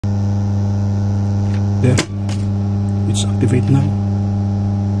There, it's activated now.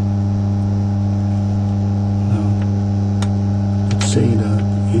 Now, let's say that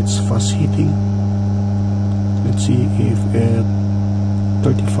it's fast heating. Let's see if at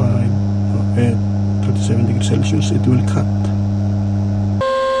 35 or at 37 degrees Celsius it will cut.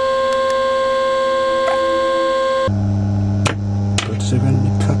 It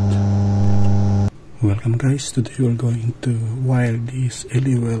cut. Welcome guys, today we're going to wire this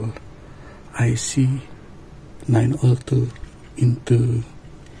Eliwell Ic902 into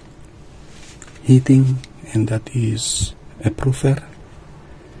heating, and that is a proofer.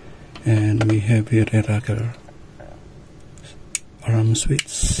 And we have here a rocker arm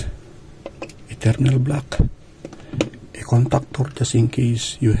switch, a terminal block, a contactor just in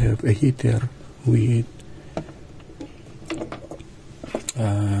case you have a heater with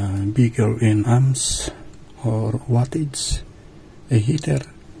bigger in amps or wattage. A heater,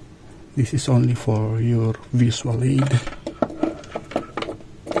 this is only for your visual aid,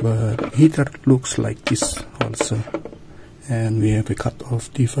 but heater looks like this also. And we have a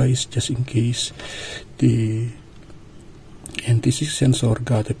cut-off device just in case the NTC sensor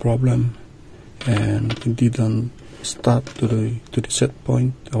got a problem and it didn't start to the set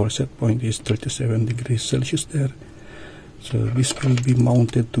point. Our set point is 37 degrees Celsius there. So this will be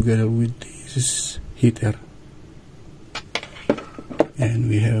mounted together with this heater, and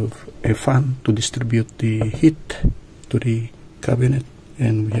we have a fan to distribute the heat to the cabinet,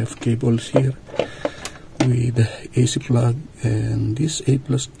 and we have cables here with AC plug, and this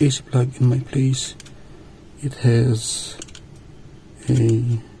AC plug in my place, it has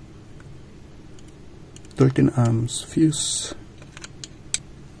a 13 amps fuse.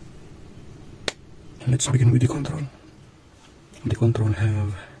 And let's begin with the control. The control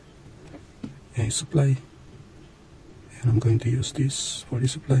have a supply, and I'm going to use this for the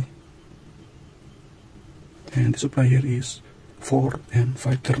supply. And the supply here is 4 and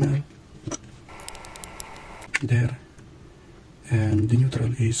 5 terminal there, and the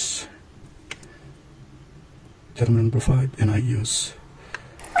neutral is terminal number 5, and I use,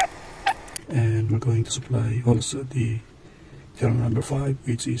 and we're going to supply also the terminal number 5,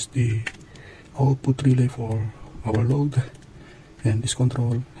 which is the output relay for our load. And this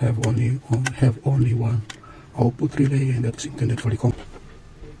control have only one output relay, and that's intended for the comp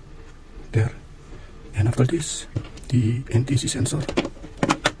there. And after this, the NTC sensor.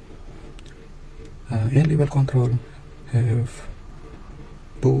 Eliwell control have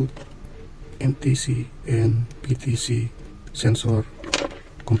both NTC and PTC sensor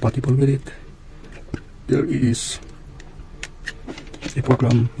compatible with it. There is a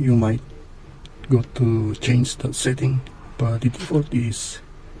program you might go to change the setting, but the default is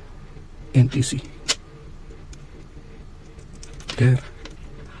NTC. There,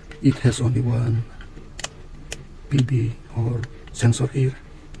 it has only one PB or sensor here.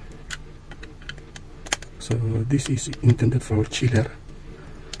 So this is intended for chiller,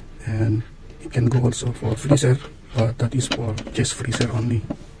 and it can go also for freezer, but that is for just freezer only.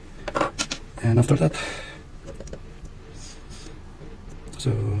 And after that,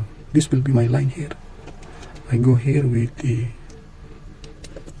 so this will be my line here. I go here with the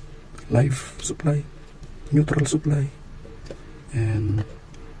live supply, neutral supply, and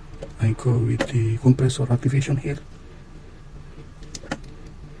I go with the compressor activation here.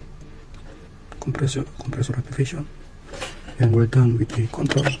 Compressor activation, and we're done with the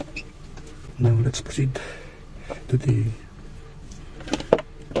control. Now let's proceed to the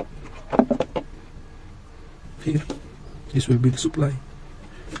here. This will be the supply,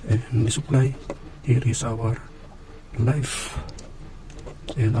 and the supply here is our live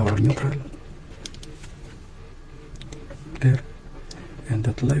and our neutral there, and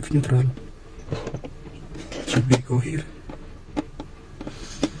that live neutral should we go here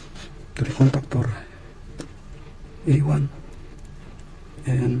to the contactor A1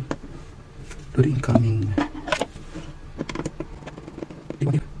 and to the incoming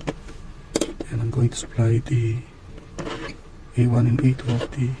A1 here. And I'm going to supply the A1 and A2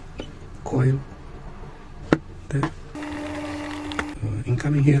 of the coil there.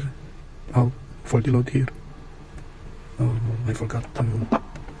 Incoming here, out for the load here. Oh, I forgot to.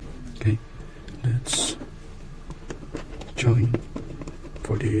 Okay, let's join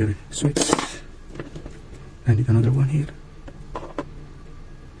for the switch. I need another one here.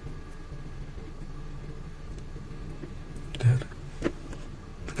 There.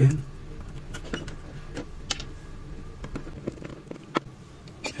 Again.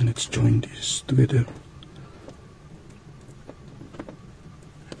 And let's join this together.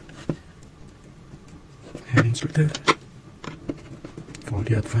 And insert there. For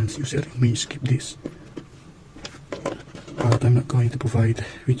the advanced user, you may skip this. but I'm not going to provide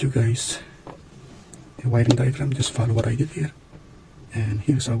with you guys a wiring diagram. Just follow what I did here. And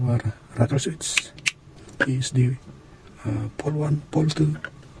here's our rotor switch. Here's the pole 1, pole 2.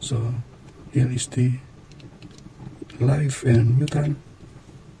 So here is the live and neutral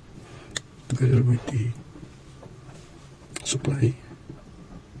together with the supply,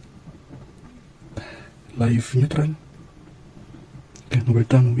 live, neutral, and we're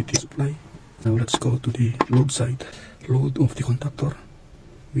done with the supply. Now let's go to the load side. Load of the contactor.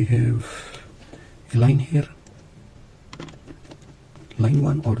 We have a line here, line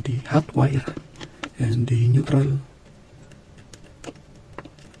 1 or the hot wire, and the neutral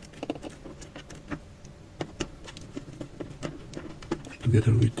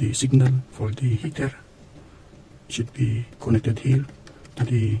together with the signal for the heater should be connected here to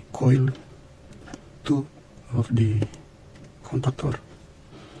the coil 2 of the contactor,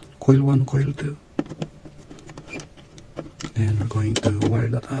 coil 1, coil 2, and we're going to wire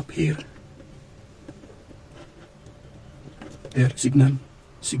that up here. There, signal,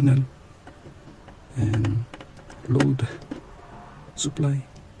 and load, supply,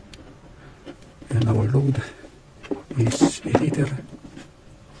 and our load is a heater.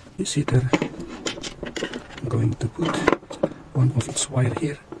 This heater, I'm going to put one of its wire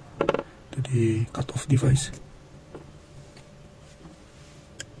here to the cutoff device.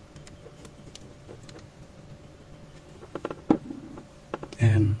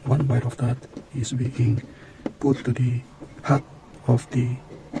 And one wire of that is being put to the heart of the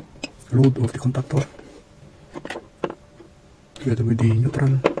load of the contactor together with the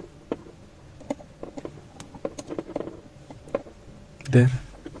neutral. There.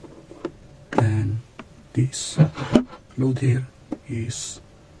 And this load here is,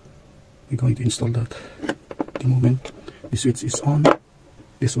 we're going to install that the moment the switch is on.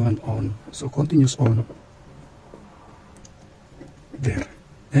 This one on, so continuous on there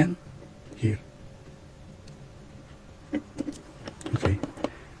and here. Okay,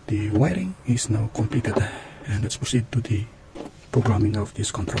 the wiring is now completed, and let's proceed to the programming of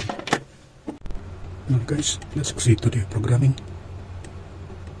this control. Now guys, let's proceed to the programming.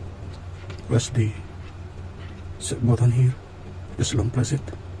 Press the set button here, just long press it.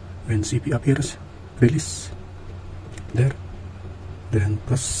 When CP appears, release there, then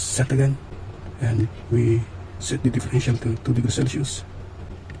press set again, and we set the differential to 2 degrees Celsius.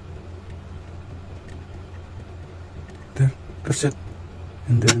 There, press set,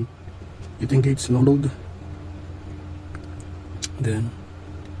 and then it engages no load. Then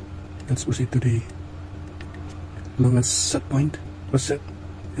let's proceed to the lowest set point, press set,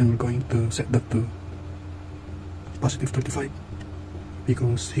 and we're going to set that to positive 35,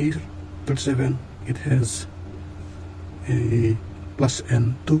 because here 37 it has a plus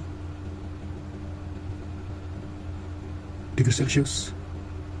and 2 degrees Celsius.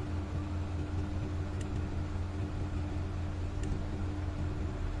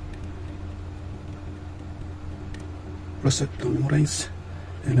 Press set to memorize,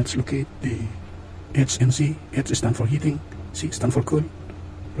 and let's locate the H and C. H stands for heating, C stands for cool.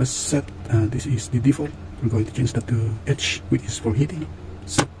 Press set, this is the default. We're going to change that to H, which is for heating.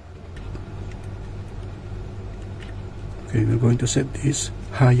 Set. Okay, we're going to set this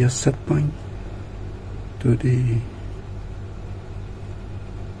highest set point to the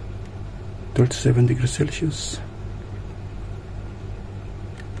 37 degrees Celsius.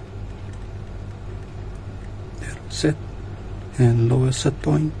 There, set. And lowest set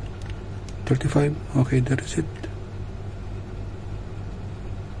point 35. Okay, there is it.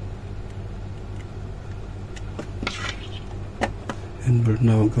 And we're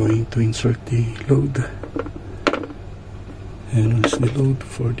now going to insert the load, and it's the load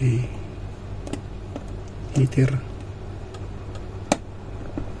for the heater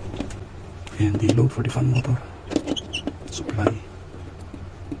and the load for the fan motor supply.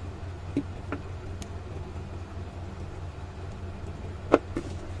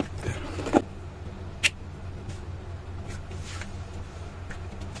 There.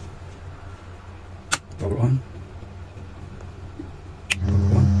 Power on.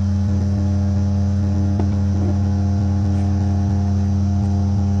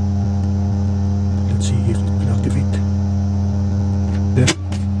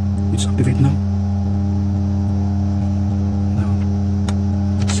 Activate now. Now,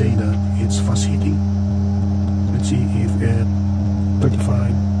 let's say that it's fast heating. Let's see if at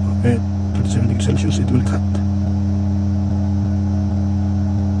 35 or at 37 degrees Celsius it will cut.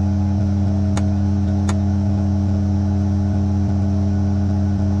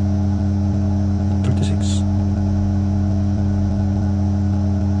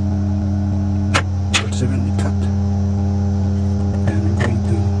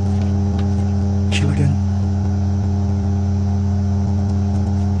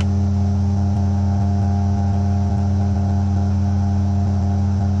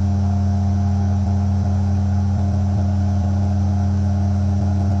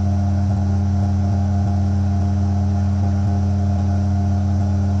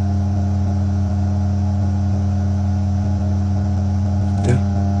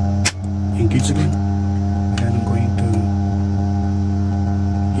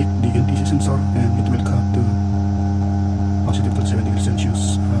 positive 37 degrees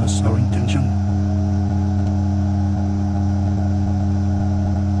Celsius as our intention.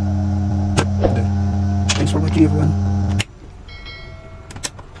 There. Thanks for watching, everyone.